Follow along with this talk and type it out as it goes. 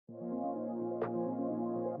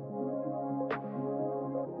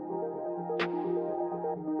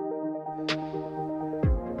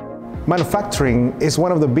Manufacturing is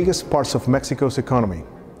one of the biggest parts of Mexico's economy.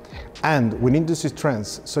 And with industry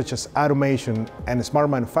trends such as automation and smart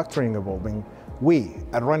manufacturing evolving, we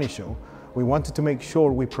at Renishaw, we wanted to make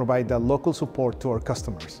sure we provide that local support to our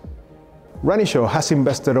customers. Renishaw has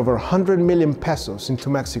invested over 100 million pesos into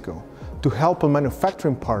Mexico to help our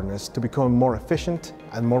manufacturing partners to become more efficient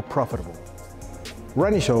and more profitable.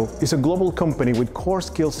 Renishaw is a global company with core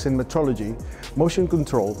skills in metrology, motion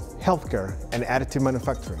control, healthcare, and additive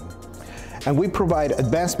manufacturing. And we provide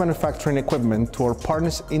advanced manufacturing equipment to our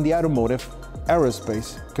partners in the automotive,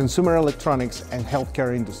 aerospace, consumer electronics, and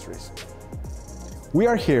healthcare industries. We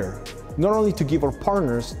are here not only to give our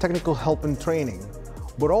partners technical help and training,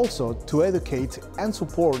 but also to educate and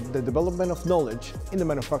support the development of knowledge in the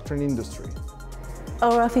manufacturing industry.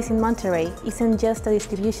 Our office in Monterrey isn't just a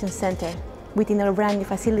distribution center. Within our brand new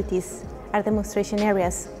facilities are demonstration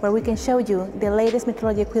areas where we can show you the latest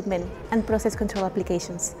metrology equipment and process control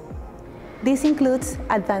applications. This includes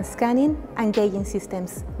advanced scanning and gauging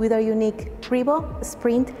systems with our unique Rivo,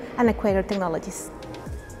 Sprint, and Equator technologies.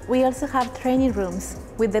 We also have training rooms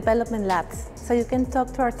with development labs, so you can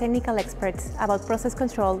talk to our technical experts about process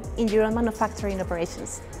control in your own manufacturing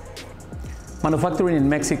operations. Manufacturing in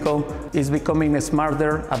Mexico is becoming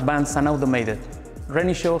smarter, advanced, and automated.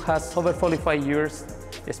 Renishaw has over 45 years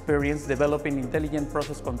experience developing intelligent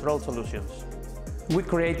process control solutions. We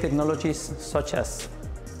create technologies such as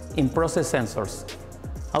in-process sensors,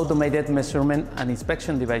 automated measurement and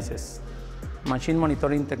inspection devices, machine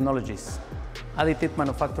monitoring technologies, additive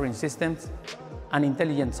manufacturing systems, and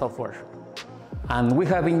intelligent software. And we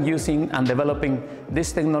have been using and developing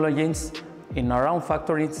these technologies in our own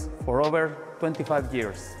factories for over 25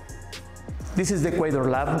 years. This is the Equator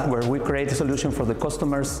Lab, where we create a solution for the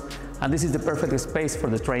customers, and this is the perfect space for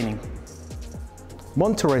the training.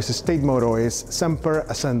 Monterrey's state motto is Semper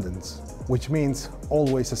Ascendens, which means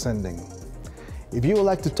always ascending. If you would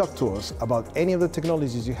like to talk to us about any of the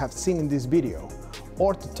technologies you have seen in this video,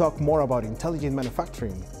 or to talk more about intelligent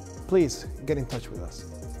manufacturing, please get in touch with us.